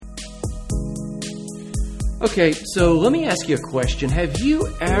Okay, so let me ask you a question. Have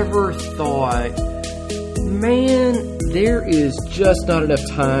you ever thought, man, there is just not enough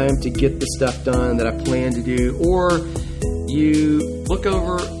time to get the stuff done that I plan to do? Or you look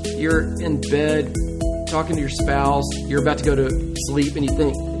over, you're in bed talking to your spouse, you're about to go to sleep, and you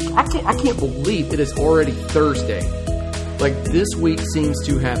think, I can't believe it is already Thursday. Like, this week seems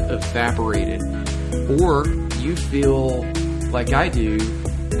to have evaporated. Or you feel like I do,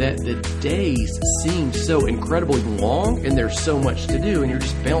 that the days seem so incredibly long and there's so much to do, and you're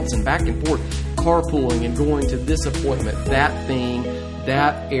just bouncing back and forth, carpooling and going to this appointment, that thing,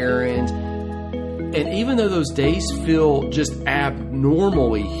 that errand. And even though those days feel just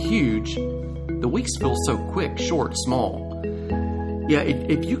abnormally huge, the weeks feel so quick, short, small. Yeah,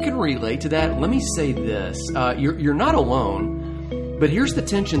 if you can relate to that, let me say this. You're not alone, but here's the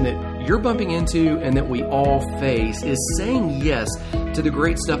tension that you're bumping into and that we all face is saying yes to the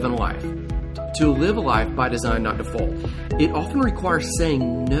great stuff in life. To live a life by design, not default. It often requires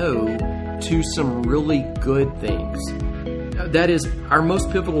saying no to some really good things. That is, our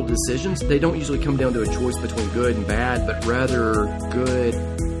most pivotal decisions, they don't usually come down to a choice between good and bad, but rather good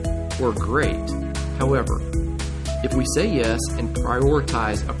or great. However, if we say yes and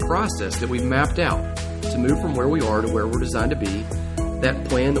prioritize a process that we've mapped out to move from where we are to where we're designed to be, that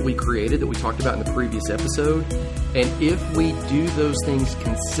plan that we created that we talked about in the previous episode, and if we do those things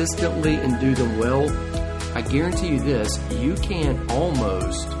consistently and do them well, I guarantee you this, you can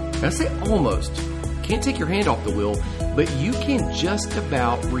almost, I say almost, can't take your hand off the wheel, but you can just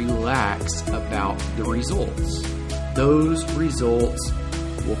about relax about the results. Those results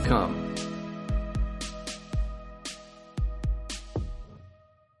will come.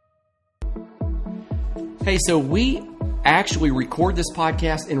 Hey, so we actually record this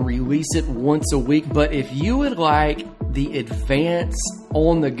podcast and release it once a week, but if you would like the advance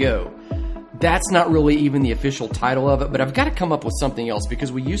on the go, that's not really even the official title of it, but I've got to come up with something else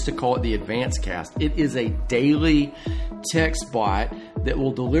because we used to call it the Advance Cast. It is a daily text bot that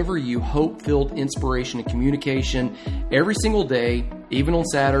will deliver you hope-filled inspiration and communication every single day, even on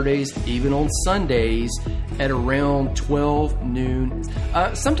Saturdays, even on Sundays at around 12 noon.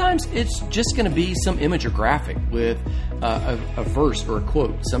 Sometimes it's just going to be some image or graphic with a verse or a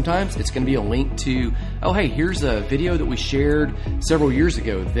quote. Sometimes it's going to be a link to, oh, hey, here's a video that we shared several years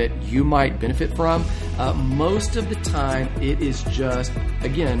ago that you might benefit from. Most of the time, it is just,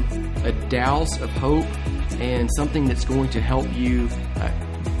 again, a douse of hope and something that's going to help you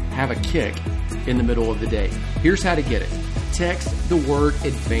have a kick in the middle of the day. Here's how to get it. Text the word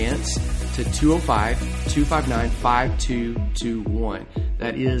ADVANCE to 205-259-5221.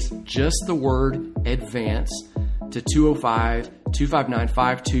 That is just the word ADVANCE to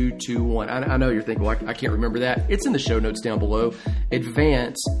 205-259-5221. I know you're thinking, well, I can't remember that. It's in the show notes down below.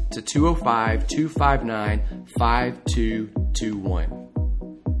 ADVANCE to 205-259-5221.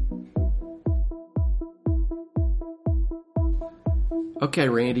 Okay,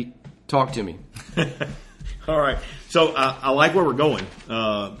 Randy, talk to me. All right. So I like where we're going,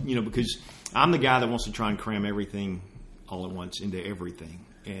 because I'm the guy that wants to try and cram everything all at once into everything.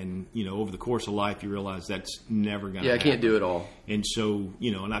 And, over the course of life, you realize that's never going to happen. I can't do it all. And so,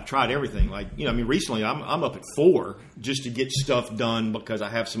 and I've tried everything. Like, recently I'm up at 4 just to get stuff done because I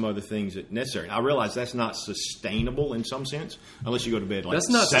have some other things that are necessary. And I realize that's not sustainable in some sense, unless you go to bed like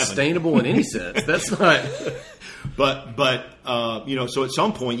 7. That's not sustainable in any sense. That's not. But so at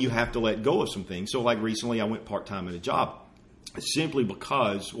some point you have to let go of some things. So like recently I went part-time at a job simply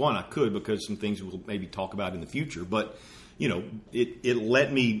because, one, I could because some things we'll maybe talk about in the future. But, it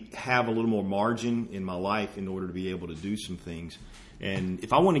let me have a little more margin in my life in order to be able to do some things. And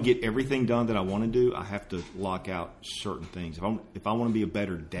if I want to get everything done that I want to do, I have to lock out certain things. If I want to be a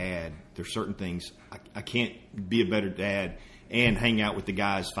better dad, there's certain things I can't be a better dad and hang out with the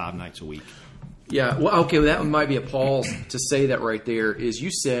guys 5 nights a week. Yeah, well, okay, well, that might be a pause to say that right there is you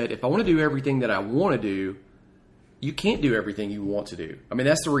said, if I want to do everything that I want to do, you can't do everything you want to do. I mean,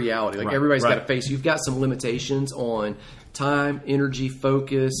 that's the reality. Like, everybody's got to face, you've got some limitations on time, energy,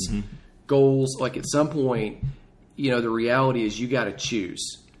 focus, goals. Like, at some point, the reality is you got to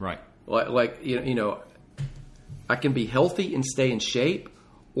choose. Right. Like I can be healthy and stay in shape,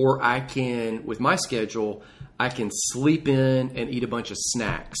 or I can, with my schedule, I can sleep in and eat a bunch of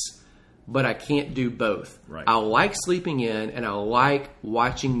snacks. But I can't do both. Right. I like sleeping in and I like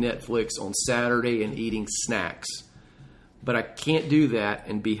watching Netflix on Saturday and eating snacks. But I can't do that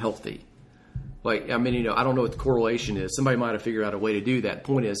and be healthy. Like, I mean, I don't know what the correlation is. Somebody might have figured out a way to do that. The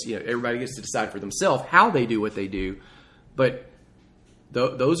point is, everybody gets to decide for themselves how they do what they do. But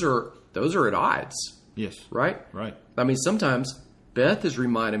those are at odds. Yes. Right? Right. I mean, sometimes Beth has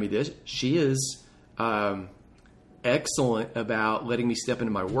reminded me this. She is excellent about letting me step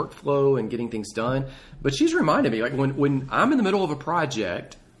into my workflow and getting things done. But she's reminded me, like when I'm in the middle of a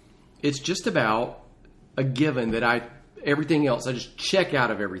project, it's just about a given that everything else, I just check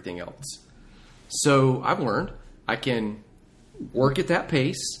out of everything else. So I've learned I can work at that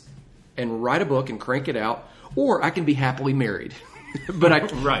pace and write a book and crank it out, or I can be happily married. but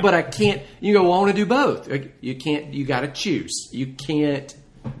I can't. You go, well, I want to do both. You can't. You got to choose. You can't.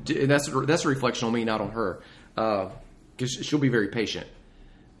 That's a reflection on me, not on her, because she'll be very patient.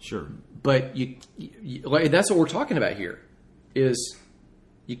 Sure. But like, that's what we're talking about here. Is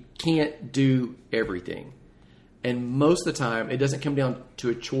you can't do everything, and most of the time, it doesn't come down to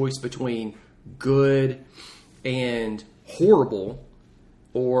a choice between good and horrible,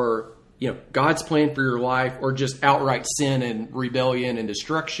 or God's plan for your life, or just outright sin and rebellion and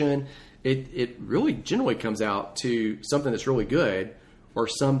destruction. It really generally comes out to something that's really good or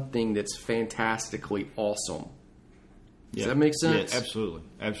something that's fantastically awesome. Does that make sense? Yeah, absolutely.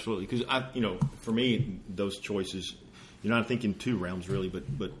 Absolutely. Because for me, those choices, I think in two realms really,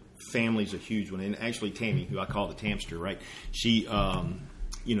 but family's a huge one. And actually Tammy, who I call the Tamster, right? She,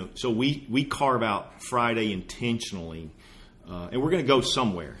 so we carve out Friday intentionally. And we're going to go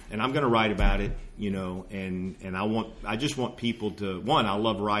somewhere, and I'm going to write about it, and I just want people to, one, I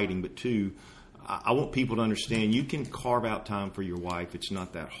love writing, but two, I want people to understand you can carve out time for your wife. It's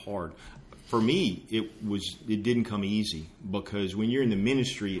not that hard. For me, it didn't come easy, because when you're in the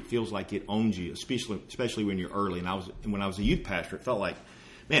ministry, it feels like it owns you, especially when you're early. And when I was a youth pastor, it felt like,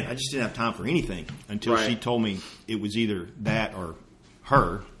 man, I just didn't have time for anything until she told me it was either that or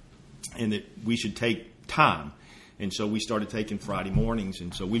her, and that we should take time. And so we started taking Friday mornings,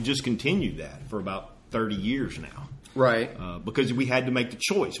 and so we've just continued that for about 30 years now. Right. Because we had to make the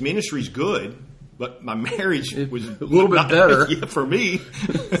choice. Ministry's good, but my marriage was a little bit better. Yeah, for me.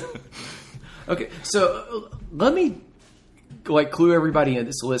 Okay, so let me clue everybody in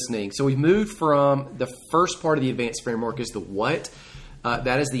that's listening. So we've moved from the first part of the advanced framework is the what.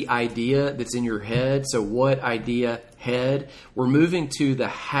 That is the idea that's in your head. So what, idea, head. We're moving to the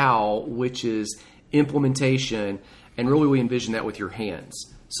how, which is implementation, and really we envision that with your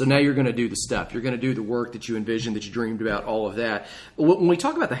hands. So now you're going to do the stuff. You're going to do the work that you envisioned, that you dreamed about, all of that. When we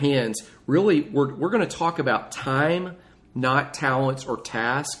talk about the hands, really we're going to talk about time, not talents or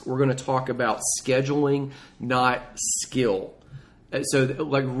tasks. We're going to talk about scheduling, not skill. So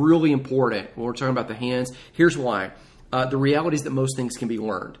really important when we're talking about the hands. Here's why. The reality is that most things can be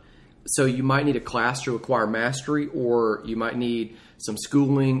learned. So you might need a class to acquire mastery, or you might need some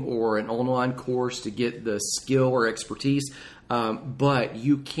schooling or an online course to get the skill or expertise. But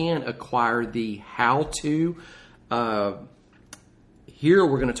you can acquire the how-to. Here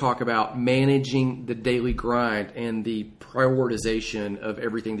we're going to talk about managing the daily grind and the prioritization of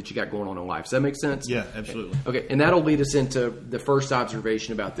everything that you got going on in life. Does that make sense? Yeah, absolutely. Okay, and that'll lead us into the first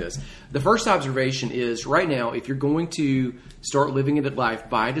observation about this. The first observation is, right now, if you're going to start living a life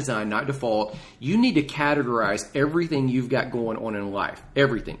by design, not default, you need to categorize everything you've got going on in life.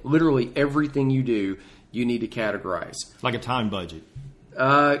 Everything. Literally everything you do, you need to categorize. Like a time budget.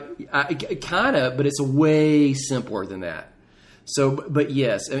 Kind of, but it's way simpler than that. So, but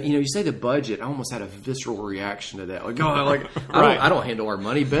yes, you say the budget. I almost had a visceral reaction to that. I don't handle our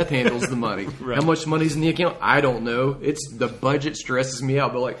money. Beth handles the money. Right. How much money's in the account? I don't know. It's the budget stresses me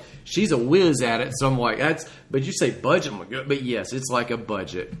out. But she's a whiz at it. So I'm like, but you say budget. I'm like, but yes, it's like a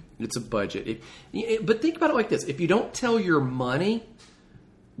budget. It's a budget. But think about it like this: if you don't tell your money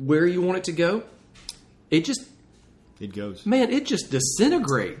where you want it to go, it goes. Man, it just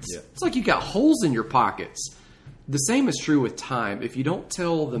disintegrates. Yeah. It's like you got holes in your pockets. The same is true with time. If you don't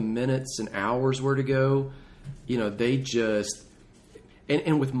tell the minutes and hours where to go, they just...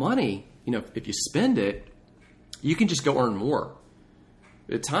 And with money, if you spend it, you can just go earn more.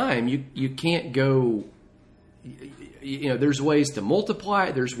 At time, you can't go... there's ways to multiply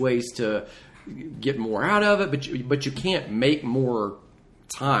it. There's ways to get more out of it, but you can't make more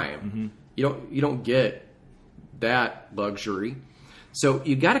time. Mm-hmm. You don't get that luxury. So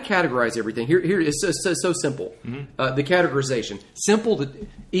you got to categorize everything. Here it's so simple. Mm-hmm. The categorization,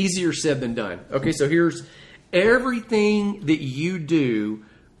 easier said than done. Okay, so here's everything that you do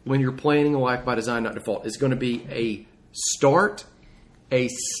when you're planning a life by design, not default. Is going to be a start, a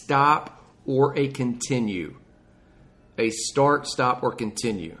stop, or a continue. A start, stop, or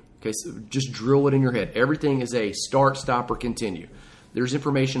continue. Okay, so just drill it in your head. Everything is a start, stop, or continue. There's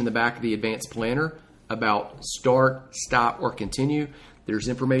information in the back of the advanced planner about start, stop, or continue. There's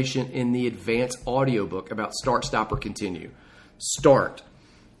information in the advanced audiobook about start, stop, or continue. Start.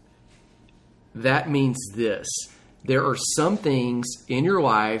 That means this. There are some things in your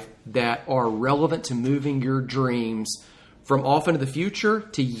life that are relevant to moving your dreams from off into the future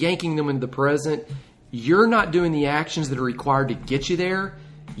to yanking them into the present. You're not doing the actions that are required to get you there.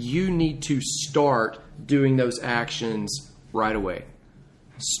 You need to start doing those actions right away.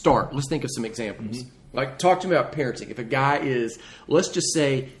 Start. Let's think of some examples. Like, talk to me about parenting. If a guy is, let's just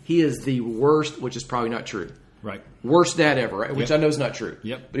say he is the worst, which is probably not true. Right. Worst dad ever, right? Which I know is not true.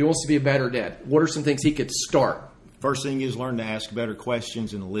 Yep. But he wants to be a better dad. What are some things he could start? First thing is learn to ask better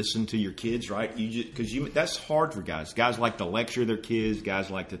questions and listen to your kids, right? Because that's hard for guys. Guys like to lecture their kids. Guys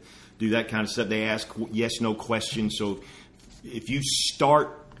like to do that kind of stuff. They ask yes/no questions. So if you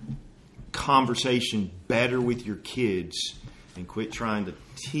start conversation better with your kids and quit trying to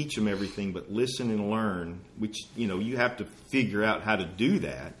teach them everything, but listen and learn, which, you have to figure out how to do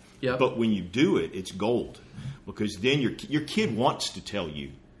that. Yep. But when you do it, it's gold, because then your kid wants to tell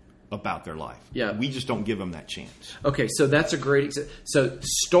you about their life. Yeah. We just don't give them that chance. Okay, so that's a great example. So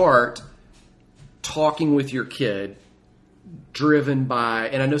start talking with your kid driven by,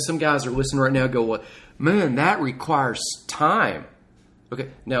 and I know some guys are listening right now and go, well, man, that requires time. Okay,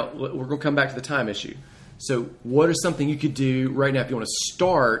 now we're going to come back to the time issue. So what is something you could do right now if you want to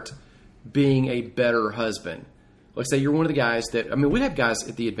start being a better husband? Like, say you're one of the guys that, we have guys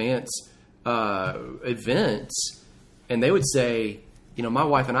at the advanced events, and they would say, my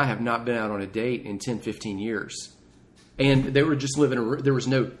wife and I have not been out on a date in 10, 15 years. And they were just there was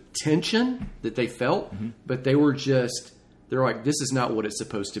no tension that they felt, but they're like, this is not what it's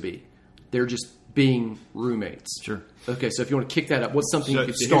supposed to be. They're just being roommates. Sure. Okay, so if you want to kick that up, what's something you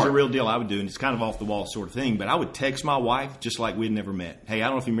could start? Here's a real deal I would do, and it's kind of off the wall sort of thing, but I would text my wife just like we'd never met. Hey, I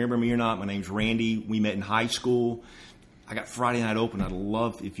don't know if you remember me or not. My name's Randy. We met in high school. I got Friday night open. I'd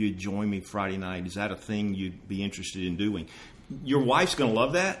love if you'd join me Friday night. Is that a thing you'd be interested in doing? Your wife's going to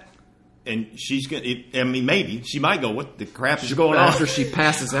love that, and she's going to, maybe. She might go, what the crap is going on? After she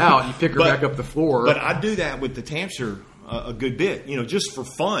passes out, you pick her back up the floor. But I do that with the Tamster a good bit, just for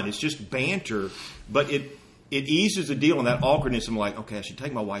fun. It's just banter, but it eases the deal on that awkwardness. I'm like, okay, I should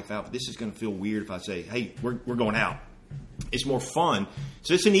take my wife out, but this is going to feel weird if I say, hey, we're going out. It's more fun.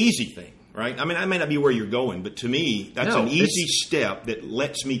 So it's an easy thing, right? I may not be where you're going, but to me, that's an easy step that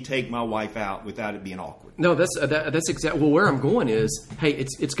lets me take my wife out without it being awkward. No, that's exactly. Well, where I'm going is, hey,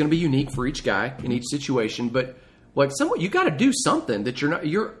 it's going to be unique for each guy in each situation, but like you got to do something that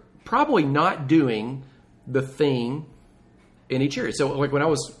you're probably not doing the thing in each area. So like when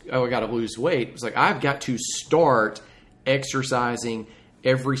I got to lose weight, it was like I've got to start exercising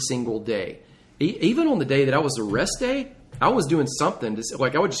every single day. Even on the day that I was a rest day, I was doing something.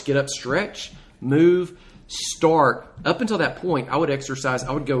 Like I would just get up, stretch, move, start. Up until that point, I would exercise.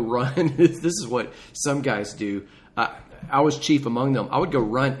 I would go run. This is what some guys do. I was chief among them. I would go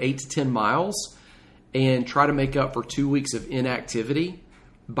run 8 to 10 miles and try to make up for 2 weeks of inactivity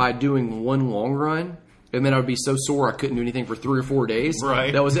by doing one long run. And then I would be so sore I couldn't do anything for 3 or 4 days.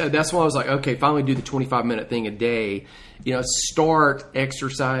 Right. That's why I was like, okay, finally do the 25-minute thing a day. Start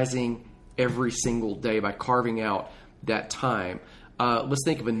exercising every single day by carving out that time. Let's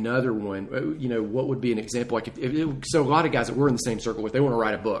think of another one. What would be an example? Like so a lot of guys that we're in the same circle with, they want to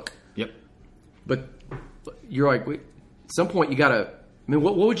write a book. Yep. But you're like, at some point you got to.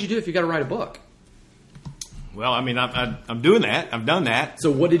 What would you do if you got to write a book? Well, I'm doing that. I've done that.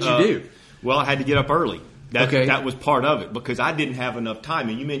 So what did you do? Well, I had to get up early. Okay. That was part of it because I didn't have enough time.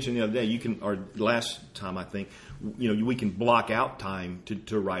 And you mentioned the other day, or last time I think, we can block out time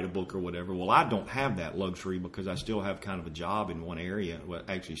to write a book or whatever. Well, I don't have that luxury because I still have kind of a job in one area, well,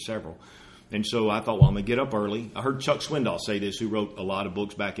 actually several. And so I thought, well, I'm going to get up early. I heard Chuck Swindoll say this, who wrote a lot of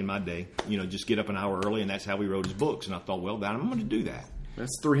books back in my day. Just get up an hour early, and that's how he wrote his books. And I thought, well, I'm going to do that.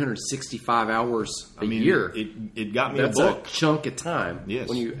 That's 365 hours a year. It got me That's a book. A chunk of time. Yes.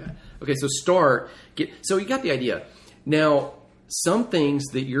 Okay, so so you got the idea. Now, some things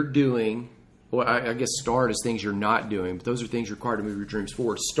that you're doing, well, I guess start is things you're not doing, but those are things required to move your dreams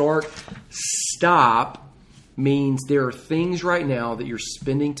forward. Stop means there are things right now that you're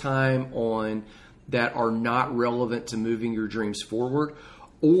spending time on that are not relevant to moving your dreams forward,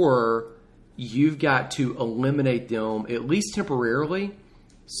 or you've got to eliminate them, at least temporarily,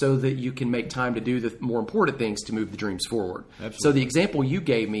 so that you can make time to do the more important things to move the dreams forward. Absolutely. So the example you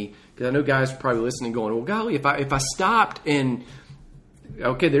gave me, because I know guys are probably listening going, well, golly, if I stopped and,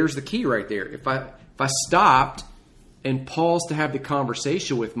 okay, there's the key right there. If I stopped and paused to have the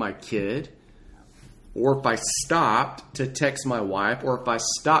conversation with my kid, or if I stopped to text my wife, or if I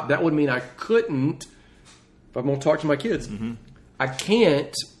stopped, that would mean I couldn't, if I'm going to talk to my kids, I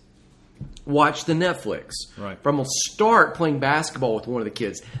can't. watch the Netflix. Right. If I'm going to start playing basketball with one of the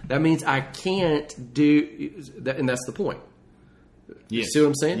kids, that means I can't do that, and that's the point. Yes. You see what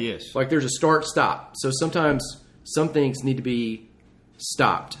I'm saying? Yes. Like there's a start stop. So sometimes some things need to be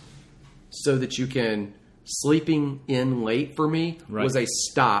stopped so that you can. Sleeping in late for me was a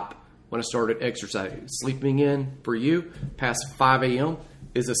stop when I started exercising. Sleeping in for you past 5 a.m.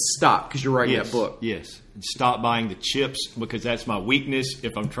 is a stop because you're writing that book. Yes. Stop buying the chips because that's my weakness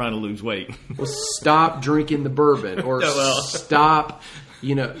if I'm trying to lose weight. Well, stop drinking the bourbon or stop,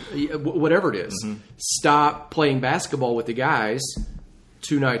 whatever it is. Mm-hmm. Stop playing basketball with the guys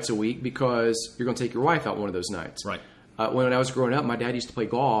 2 nights a week because you're going to take your wife out one of those nights. Right. When I was growing up, my dad used to play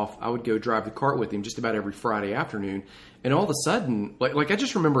golf. I would go drive the cart with him just about every Friday afternoon. And all of a sudden, like I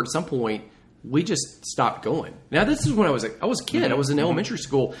just remember at some point, we just stopped going. Now, this is when I was a kid. Mm-hmm. I was in elementary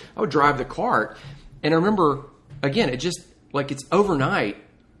school. I would drive the cart. And I remember, again, it just, like it's overnight.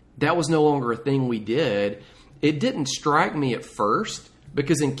 That was no longer a thing we did. It didn't strike me at first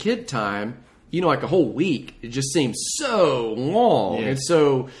because in kid time, like a whole week, it just seemed so long. Yes. And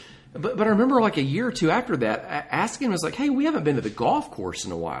so... But I remember like a year or two after that, asking him, I was like, hey, we haven't been to the golf course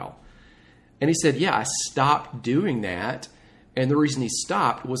in a while. And he said, yeah, I stopped doing that. And the reason he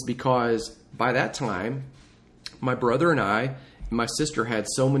stopped was because by that time, my brother and I and my sister had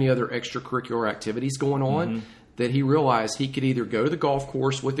so many other extracurricular activities going on that he realized he could either go to the golf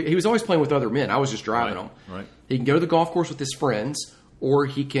course with he was always playing with other men. I was just driving them. Right. He can go to the golf course with his friends, or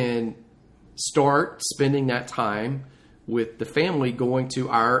he can start spending that time with the family going to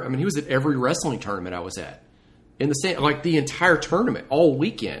he was at every wrestling tournament I was at. In the same, like the entire tournament, all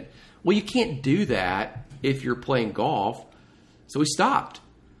weekend. Well, you can't do that if you're playing golf. So he stopped.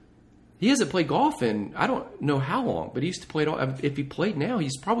 He hasn't played golf in, I don't know how long, but he used to play it all. If he played now,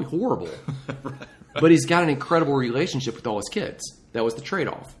 he's probably horrible. Right. But he's got an incredible relationship with all his kids. That was the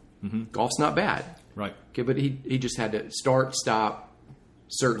trade-off. Mm-hmm. Golf's not bad. Right. Okay, but he just had to start, stop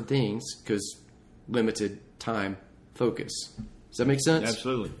certain things because limited time. Focus. Does that make sense?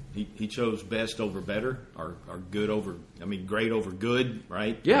 Absolutely. He chose best over better, or good over, great over good,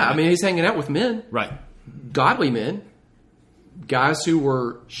 right? Yeah, he's hanging out with men. Right. Godly men. Guys who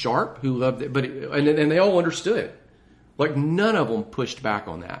were sharp, who loved it, and they all understood. Like none of them pushed back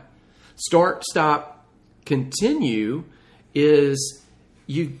on that. Start, stop, continue is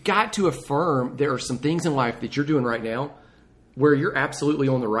you got to affirm there are some things in life that you're doing right now where you're absolutely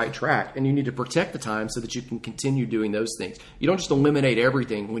on the right track, and you need to protect the time so that you can continue doing those things. You don't just eliminate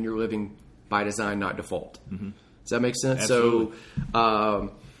everything when you're living by design, not default. Mm-hmm. Does that make sense? Absolutely.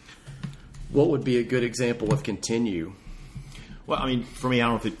 So what would be a good example of continue? Well, for me, I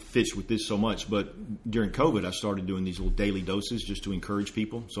don't know if it fits with this so much, but during COVID, I started doing these little daily doses just to encourage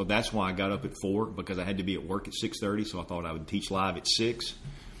people. So that's why I got up at 4, because I had to be at work at 6:30, so I thought I would teach live at 6.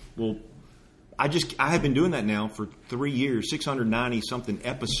 Well, I have been doing that now for 3 years, 690-something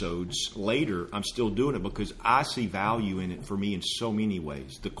episodes later. I'm still doing it because I see value in it for me in so many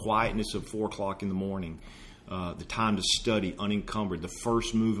ways. The quietness of 4 o'clock in the morning, the time to study unencumbered. The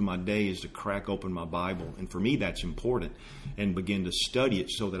first move of my day is to crack open my Bible. And for me, that's important, and begin to study it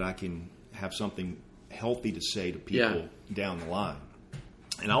so that I can have something healthy to say to people down the line.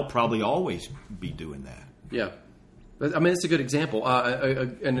 And I'll probably always be doing that. Yeah. It's a good example.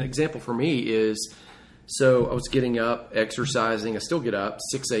 An example for me is, so I was getting up, exercising. I still get up,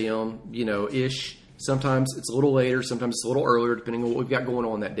 6 a.m., ish. Sometimes it's a little later. Sometimes it's a little earlier, depending on what we've got going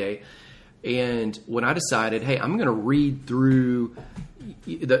on that day. And when I decided, hey, I'm going to read through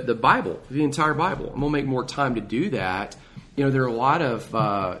the Bible, the entire Bible. I'm going to make more time to do that. There are a lot of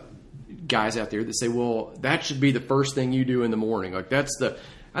guys out there that say, well, that should be the first thing you do in the morning. Like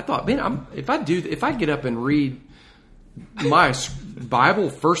I thought, man, if I get up and read my Bible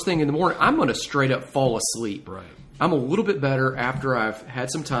first thing in the morning, I'm going to straight up fall asleep. Right. I'm a little bit better after I've had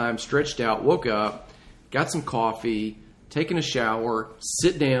some time, stretched out, woke up, got some coffee, taken a shower,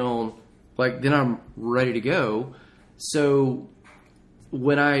 sit down, then I'm ready to go. So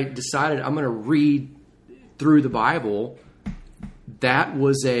when I decided I'm going to read through the Bible, that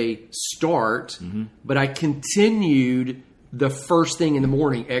was a start, but I continued the first thing in the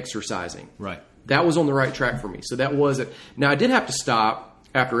morning exercising. Right. That was on the right track for me. So that was it. Now, I did have to stop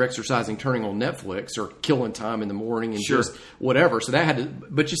after exercising, turning on Netflix or killing time in the morning and just whatever. So that had to,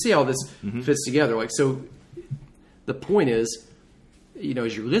 but you see how this fits together. So the point is,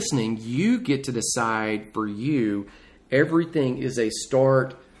 as you're listening, you get to decide for you, everything is a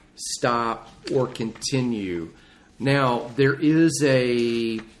start, stop, or continue. Now, there is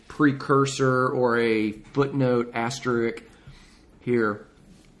a precursor or a footnote asterisk here.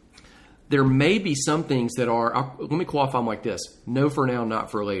 There may be some things that are, let me qualify them like this: no for now,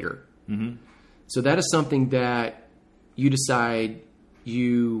 not for later. Mm-hmm. So that is something that you decide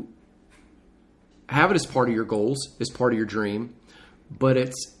you have it as part of your goals, as part of your dream, but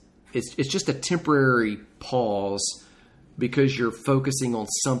it's just a temporary pause because you're focusing on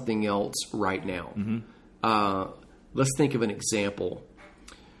something else right now. Mm-hmm. Let's think of an example.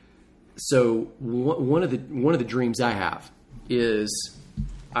 So one of the dreams I have is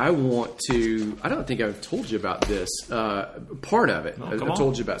I want to. I don't think I've told you about this. Part of it I've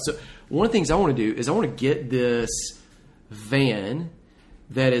told you about. So one of the things I want to do is I want to get this van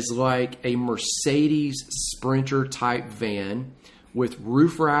that is like a Mercedes Sprinter type van with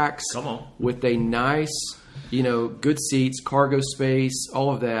roof racks, with a nice, good seats, cargo space,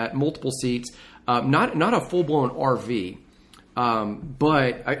 all of that, multiple seats. Not a full blown RV.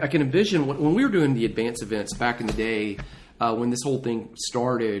 But I can envision when we were doing the advance events back in the day, when this whole thing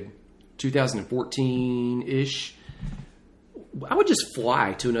started, 2014-ish, I would just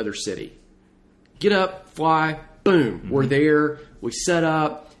fly to another city. Get up, fly, boom, mm-hmm. We're there, we set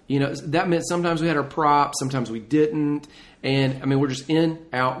up. That meant sometimes we had our props, sometimes we didn't. And, we're just in,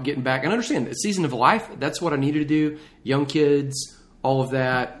 out, getting back. And I understand, the season of life, that's what I needed to do. Young kids, all of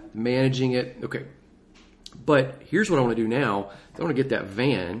that, managing it. Okay. But here's what I want to do now. I want to get that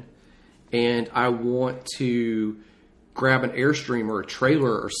van, and I want to grab an Airstream or a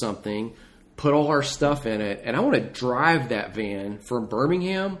trailer or something, put all our stuff in it, and I want to drive that van from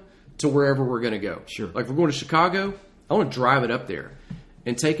Birmingham to wherever we're going to go. Sure. Like if we're going to Chicago, I want to drive it up there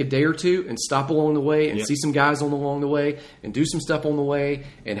and take a day or two and stop along the way and see some guys along the way and do some stuff on the way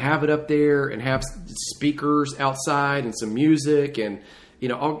and have it up there and have speakers outside and some music and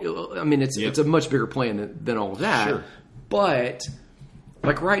it's a much bigger plan than all of that. Sure. But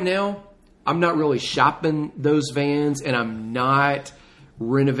like right now, I'm not really shopping those vans and I'm not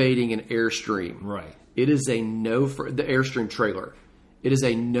renovating an Airstream. Right. It is a no for the Airstream trailer. It is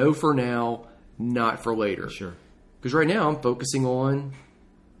a no for now, not for later. Sure. Because right now I'm focusing on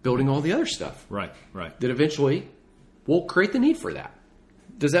building all the other stuff. Right. That eventually will create the need for that.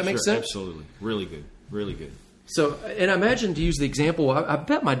 Does that make sense? Absolutely. Really good. So, and I imagine, to use the example, I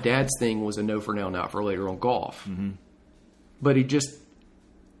bet my dad's thing was a no for now, not for later on golf. Mm-hmm. But he just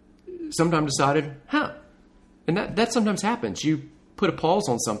sometimes decided, and that sometimes happens. You put a pause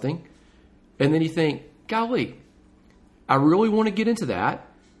on something, and then you think, golly, I really want to get into that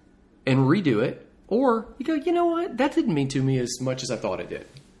and redo it. Or you go, you know what? That didn't mean to me as much as I thought it did.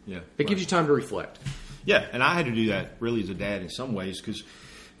 Yeah, it gives you time to reflect. Yeah, and I had to do that really as a dad in some ways because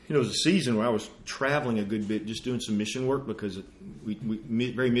it was a season where I was traveling a good bit, just doing some mission work because we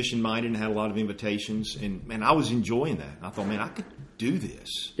very mission minded and had a lot of invitations. And man, I was enjoying that. I thought, man, I could do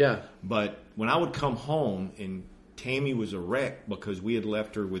this. Yeah. But when I would come home and Tammy was a wreck because we had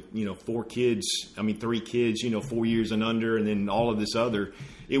left her with 3 kids, 4 years and under, and then all of this other.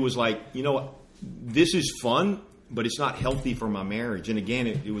 It was like, this is fun, but it's not healthy for my marriage. And again,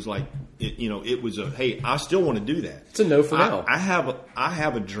 it was like, it was hey, I still want to do that. It's a no for now. I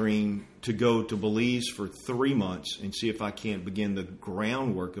have a dream to go to Belize for 3 months and see if I can't begin the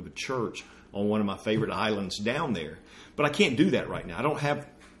groundwork of a church on one of my favorite islands down there. But I can't do that right now. I don't have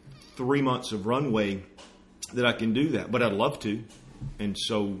 3 months of runway that I can do that, but I'd love to. And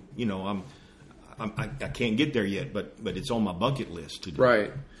so, I can't get there yet, but it's on my bucket list to do.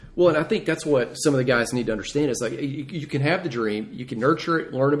 Right. Well, and I think that's what some of the guys need to understand is like you can have the dream, you can nurture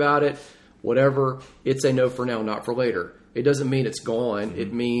it, learn about it, whatever. It's a no for now, not for later. It doesn't mean it's gone. Mm-hmm.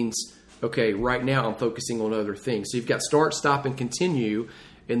 It means, okay, right now I'm focusing on other things. So you've got start, stop, and continue,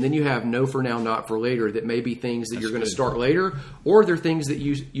 and then you have no for now, not for later. That may be things that you're going to start later, or they're things that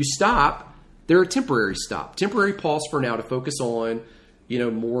you stop. They're a temporary stop, temporary pause for now to focus on,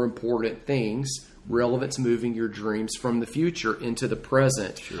 more important things. Relevant to moving your dreams from the future into the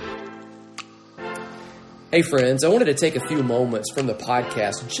present. Sure. Hey friends, I wanted to take a few moments from the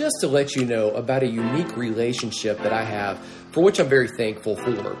podcast just to let you know about a unique relationship that I have, for which I'm very thankful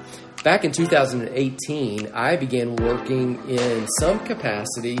for. Back in 2018, I began working in some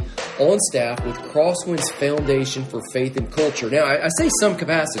capacity on staff with Crosswinds Foundation for Faith and Culture. Now, I say some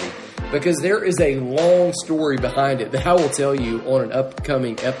capacity because there is a long story behind it that I will tell you on an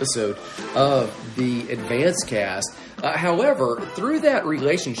upcoming episode of the Advanced Cast. However, through that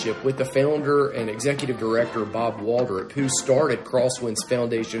relationship with the founder and executive director, Bob Waldrop, who started Crosswinds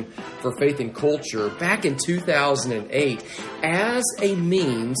Foundation for Faith and Culture back in 2008 as a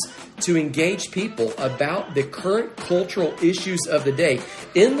means to engage people about the current cultural issues of the day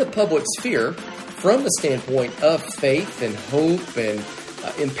in the public sphere from the standpoint of faith and hope and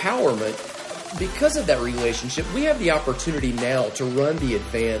empowerment, because of that relationship, we have the opportunity now to run the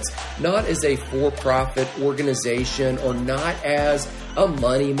Advance not as a for-profit organization or not as a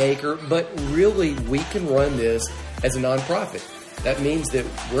moneymaker, but really we can run this as a nonprofit. That means that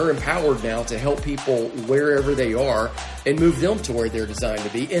we're empowered now to help people wherever they are and move them to where they're designed to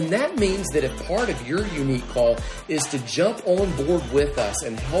be. And that means that if part of your unique call is to jump on board with us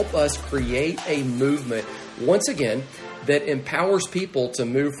and help us create a movement, once again, that empowers people to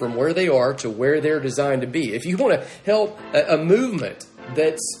move from where they are to where they're designed to be. If you want to help a movement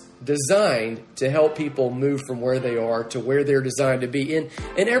that's designed to help people move from where they are to where they're designed to be in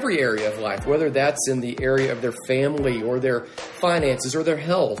every area of life, whether that's in the area of their family or their finances or their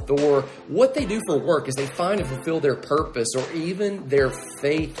health or what they do for work as they find and fulfill their purpose or even their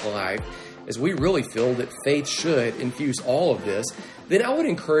faith life, as we really feel that faith should infuse all of this, then I would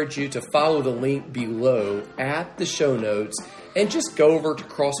encourage you to follow the link below at the show notes and just go over to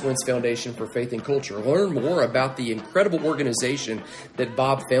Crosswinds Foundation for Faith and Culture. Learn more about the incredible organization that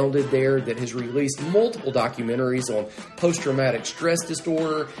Bob founded there that has released multiple documentaries on post-traumatic stress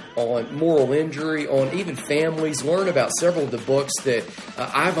disorder, on moral injury, on even families. Learn about several of the books that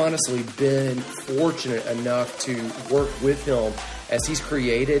I've honestly been fortunate enough to work with him as he's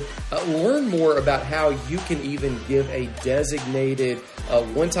created. Learn more about how you can even give a designated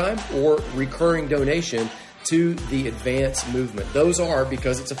one-time or recurring donation to the Advance movement. Those are,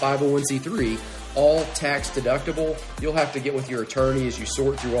 because it's a 501c3, all tax deductible. You'll have to get with your attorney as you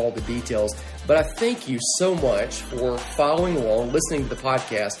sort through all the details. But I thank you so much for following along, listening to the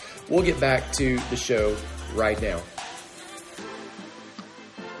podcast. We'll get back to the show right now.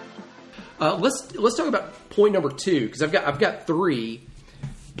 Let's talk about point number 2, because I've got 3.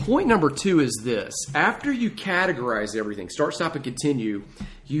 Point number 2 is this. After you categorize everything, start, stop, and continue,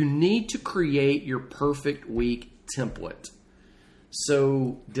 you need to create your perfect week template.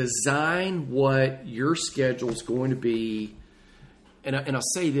 So design what your schedule is going to be. And I'll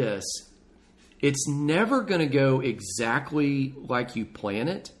say this. It's never going to go exactly like you plan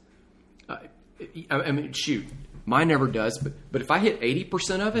it. I mean, shoot, mine never does. But if I hit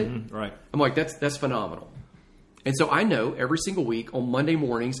 80% of it, right, I'm like, that's phenomenal. And so I know every single week on Monday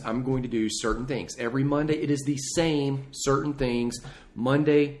mornings, I'm going to do certain things. Every Monday, it is the same certain things,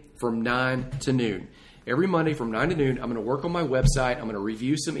 Monday from 9 to noon. Every Monday from 9 to noon, I'm going to work on my website. I'm going to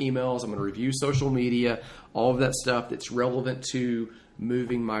review some emails. I'm going to review social media, all of that stuff that's relevant to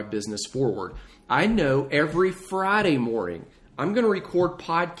moving my business forward. I know every Friday morning, I'm going to record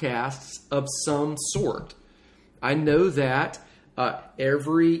podcasts of some sort. I know that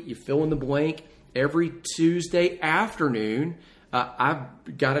you fill in the blank, every Tuesday afternoon,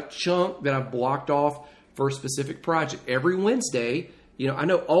 I've got a chunk that I've blocked off for a specific project. Every Wednesday, I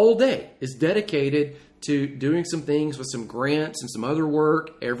know all day is dedicated to doing some things with some grants and some other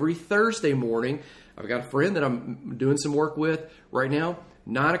work. Every Thursday morning, I've got a friend that I'm doing some work with right now.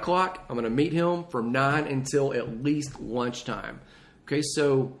 9 o'clock, I'm going to meet him from 9 until at least lunchtime. Okay,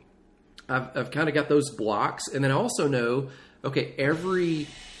 so I've kind of got those blocks. And then I also know, okay, every,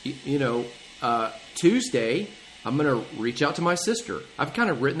 Tuesday, I'm going to reach out to my sister. I've kind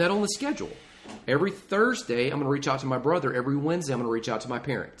of written that on the schedule. Every Thursday, I'm going to reach out to my brother. Every Wednesday, I'm going to reach out to my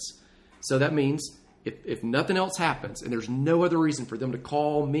parents. So that means if nothing else happens and there's no other reason for them to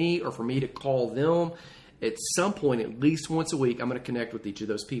call me or for me to call them, at some point, at least once a week, I'm going to connect with each of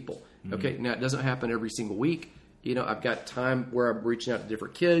those people. Mm-hmm. Okay, now it doesn't happen every single week. I've got time where I'm reaching out to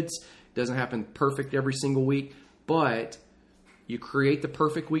different kids. It doesn't happen perfect every single week, but you create the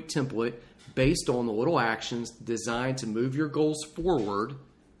perfect week template based on the little actions designed to move your goals forward,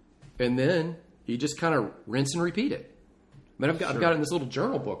 and then you just kind of rinse and repeat it. I mean, I've got it in this little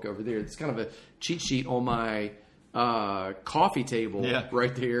journal book over there. It's kind of a cheat sheet on my coffee table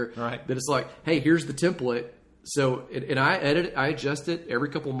right there. Right. That it's like, hey, here's the template. So, and I edit it, I adjust it every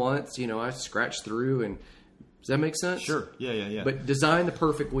couple months. I scratch through and. Does that make sense? Sure. Yeah. But design the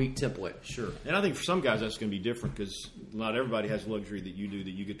perfect week template. Sure. And I think for some guys that's going to be different because not everybody has the luxury that you do, that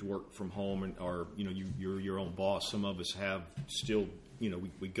you get to work from home or you're your own boss. Some of us have still,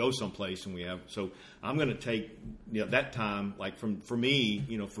 we go someplace and we have. So I'm going to take that time, like for me,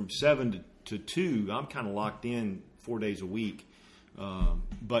 from 7 to 2, I'm kind of locked in 4 days a week.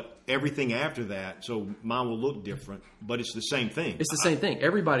 But everything after that, so mine will look different, but it's the same thing. It's the same thing.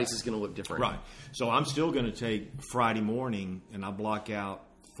 Everybody's is going to look different. Right. So I'm still going to take Friday morning and I block out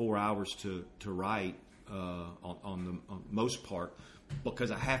 4 hours to write on the most part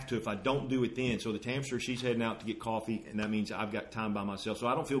because I have to if I don't do it then. So the Tamster, she's heading out to get coffee, and that means I've got time by myself. So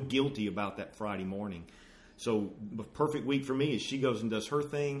I don't feel guilty about that Friday morning. So the perfect week for me is she goes and does her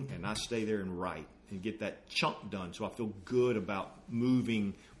thing, and I stay there and write. and get that chunk done. So I feel good about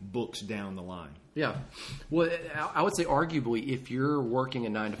moving books down the line. Yeah. Well, I would say arguably if you're working a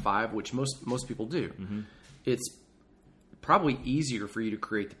 9 to 5, which most people do, it's probably easier for you to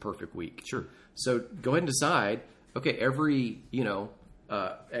create the perfect week. Sure. So go ahead and decide, okay, every,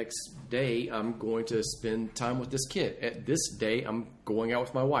 X day I'm going to spend time with this kid. At this day I'm going out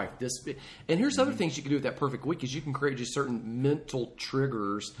with my wife. And here's other things you can do with that perfect week is you can create just certain mental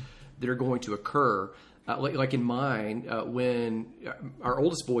triggers that are going to occur. Like in mine, when our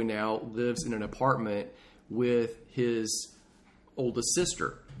oldest boy now lives in an apartment with his oldest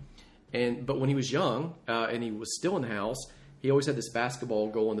sister. But when he was young and he was still in the house, he always had this basketball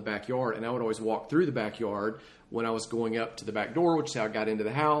goal in the backyard, and I would always walk through the backyard when I was going up to the back door, which is how I got into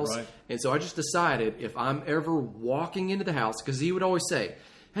the house. Right. And so I just decided if I'm ever walking into the house, because he would always say,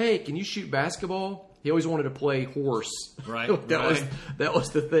 hey, can you shoot basketball? He always wanted to play horse. Right. That was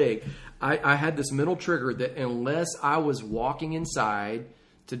the thing. I had this mental trigger that unless I was walking inside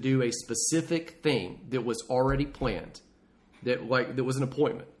to do a specific thing that was already planned, that was an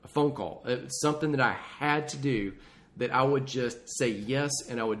appointment, a phone call, something that I had to do, that I would just say yes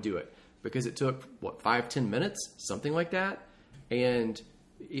and I would do it. Because it took, 5-10 minutes? Something like that. And,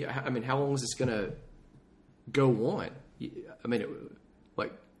 I mean, how long is this going to go on? I mean,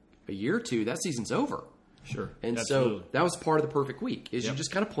 like a year or two, that season's over. Sure. And Absolutely. So that was part of the perfect week, is you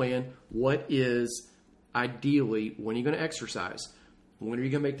just kind of plan what is ideally, when are you going to exercise? When are you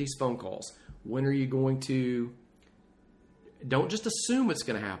going to make these phone calls? When are you going to, don't just assume it's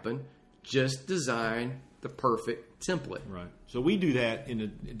going to happen, just design the perfect template. Right. So we do that in a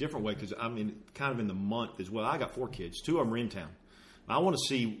different way because I'm kind of in the month as well. I got 4 kids. 2 of them are in town. I want to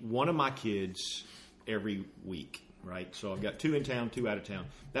see one of my kids every week, right? So I've got 2 in town, 2 out of town.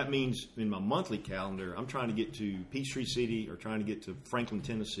 That means in my monthly calendar, I'm trying to get to Peachtree City or trying to get to Franklin,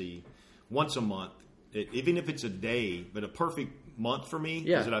 Tennessee once a month, even if it's a day, but a perfect month for me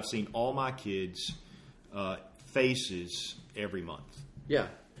is that I've seen all my kids' faces every month. Yeah.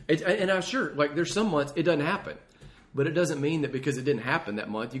 And I'm sure, there's some months it doesn't happen, but it doesn't mean that because it didn't happen that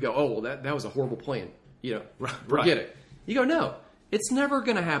month, you go, oh, well, that was a horrible plan. Forget it. You go, no, it's never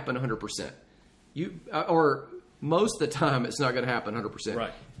going to happen 100%. Or most of the time, it's not going to happen 100%.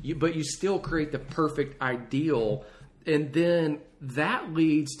 Right. But you still create the perfect ideal, and then that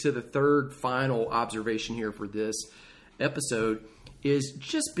leads to the third final observation here for this episode. Is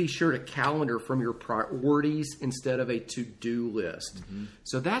just be sure to calendar from your priorities instead of a to-do list. Mm-hmm.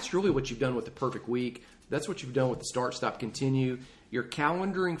 So that's really what you've done with the perfect week. That's what you've done with the start, stop, continue. You're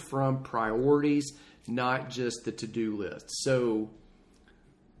calendaring from priorities, not just the to-do list. So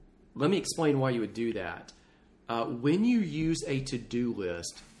let me explain why you would do that. When you use a to-do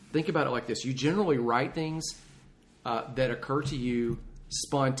list, think about it like this. You generally write things that occur to you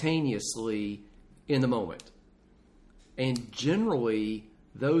spontaneously in the moment. And generally,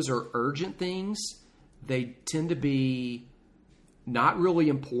 those are urgent things. They tend to be not really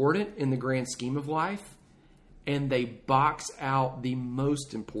important in the grand scheme of life. And they box out the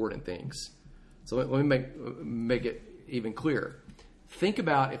most important things. So let me make it even clearer. Think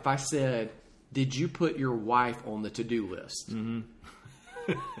about if I said, did you put your wife on the to-do list?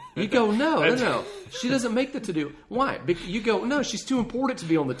 Mm-hmm. You go, no. She doesn't make the to-do. Why? You go, no, she's too important to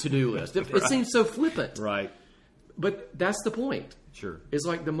be on the to-do list. It seems so flippant. Right. But that's the point. Sure. It's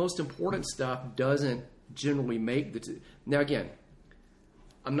like the most important stuff doesn't generally make the Now, again,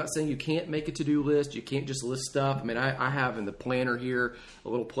 I'm not saying you can't make a to-do list. You can't just list stuff. I mean, I have in the planner here a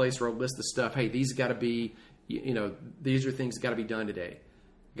little place where I list the stuff. Hey, these got to be, these are things that got to be done today.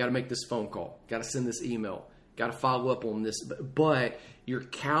 Got to make this phone call. Got to send this email. Got to follow up on this. But you're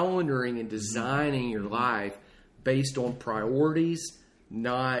calendaring and designing your life based on priorities,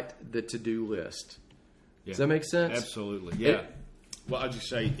 not the to-do list. Yeah. Does that make sense? Absolutely. Yeah. Well, I'll just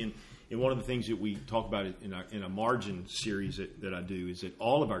say in one of the things that we talk about in a margin series that I do is that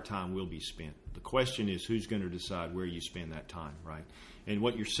all of our time will be spent. The question is who's going to decide where you spend that time, right? And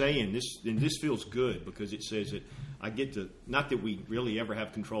what you're saying, this feels good because it says that I get to, not that we really ever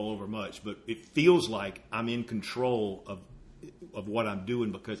have control over much, but it feels like I'm in control of what I'm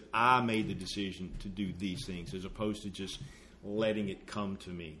doing because I made the decision to do these things as opposed to just letting it come to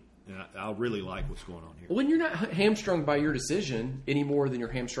me. And I really like what's going on here. When you're not hamstrung by your decision any more than you're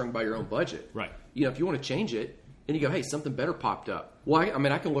hamstrung by your own budget. Right. If you want to change it and you go, hey, something better popped up. Well,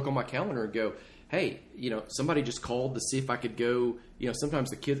 I can look on my calendar and go, hey, somebody just called to see if I could go. Sometimes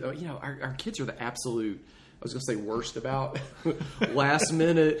the kids, our kids are the absolute, I was going to say worst about last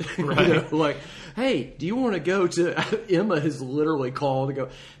minute. Right. Hey, do you want to go to, Emma has literally called to go,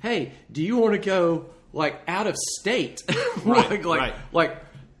 hey, do you want to go out of state? Right. Like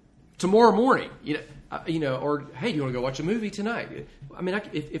tomorrow morning, or hey, do you want to go watch a movie tonight? I mean,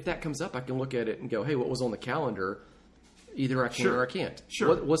 if that comes up, I can look at it and go, hey, what was on the calendar? Either I can or I can't.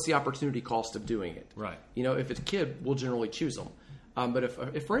 Sure. What's the opportunity cost of doing it? Right. If it's a kid, we'll generally choose them. But if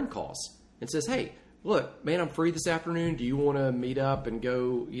a friend calls and says, hey, look, man, I'm free this afternoon. Do you want to meet up and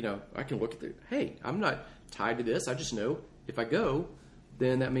go? I can look at hey, I'm not tied to this. I just know if I go,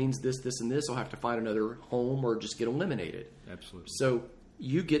 then that means this, and this. I'll have to find another home or just get eliminated. Absolutely. So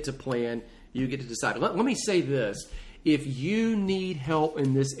you get to plan. You get to decide. Let me say this. If you need help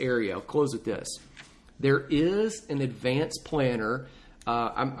in this area, I'll close with this. There is an advanced planner.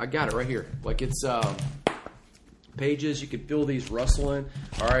 I got it right here. Like it's pages. You can feel these rustling.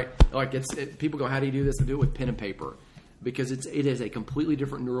 All right. Like people go, how do you do this? I do it with pen and paper because it is a completely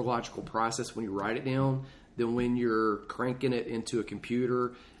different neurological process when you write it down than when you're cranking it into a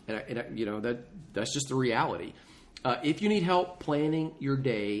computer. And that's just the reality. If you need help planning your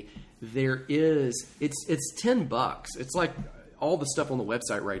day, it's $10. It's like all the stuff on the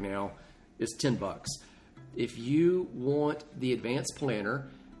website right now is $10. If you want the advanced planner,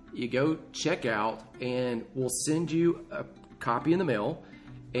 you go check out and we'll send you a copy in the mail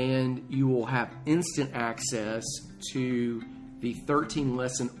and you will have instant access to the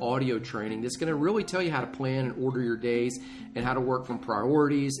 13-lesson audio training that's going to really tell you how to plan and order your days and how to work from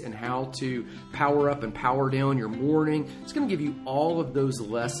priorities and how to power up and power down your morning. It's going to give you all of those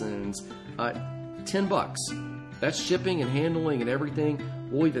lessons, $10. That's shipping and handling and everything.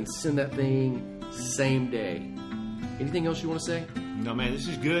 We'll even send that thing same day. Anything else you want to say? No, man, this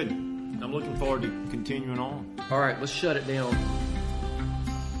is good. I'm looking forward to continuing on. All right, let's shut it down.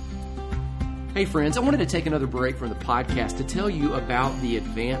 Hey friends, I wanted to take another break from the podcast to tell you about the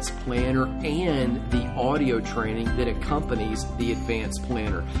Advanced Planner and the audio training that accompanies the Advanced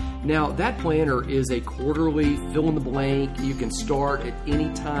Planner. Now, that planner is a quarterly fill-in-the-blank, you can start at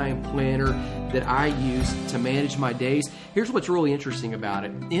any time planner that I use to manage my days. Here's what's really interesting about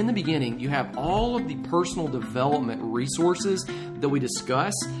it. In the beginning, you have all of the personal development resources that we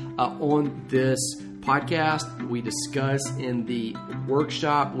discuss on this podcast, we discuss in the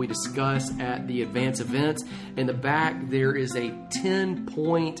workshop, we discuss at the advanced events. In the back, there is a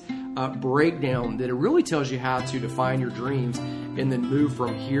 10-point breakdown that it really tells you how to define your dreams and then move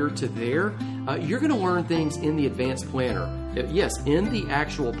from here to there. You're going to learn things in the advanced planner. Yes, in the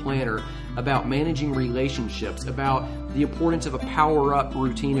actual planner about managing relationships, about the importance of a power-up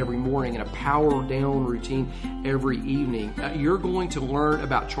routine every morning and a power-down routine every evening. You're going to learn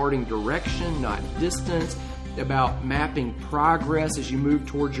about charting direction, not distance, about mapping progress as you move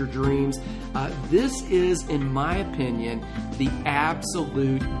towards your dreams. This is, in my opinion, the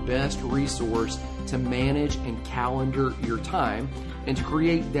absolute best resource to manage and calendar your time and to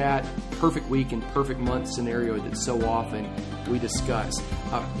create that perfect week and perfect month scenario that so often we discuss.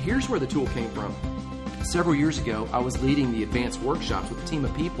 Here's where the tool came from. Several years ago, I was leading the advanced workshops with a team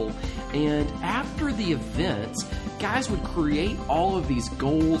of people, and after the events, guys would create all of these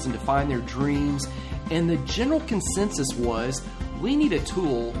goals and define their dreams, and the general consensus was we need a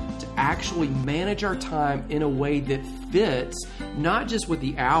tool to actually manage our time in a way that fits not just with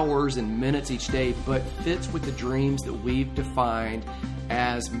the hours and minutes each day, but fits with the dreams that we've defined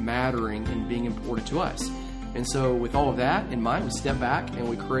as mattering and being important to us. And so with all of that in mind, we stepped back and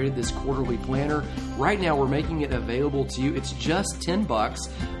we created this quarterly planner. Right now, we're making it available to you. It's just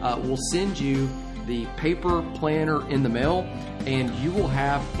 $10. We'll send you the paper planner in the mail, and you will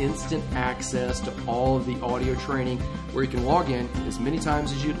have instant access to all of the audio training where you can log in as many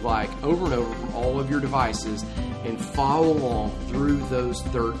times as you'd like over and over from all of your devices and follow along through those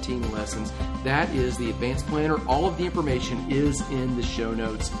 13 lessons. That is the Advanced Planner. All of the information is in the show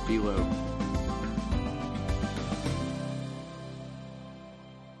notes below.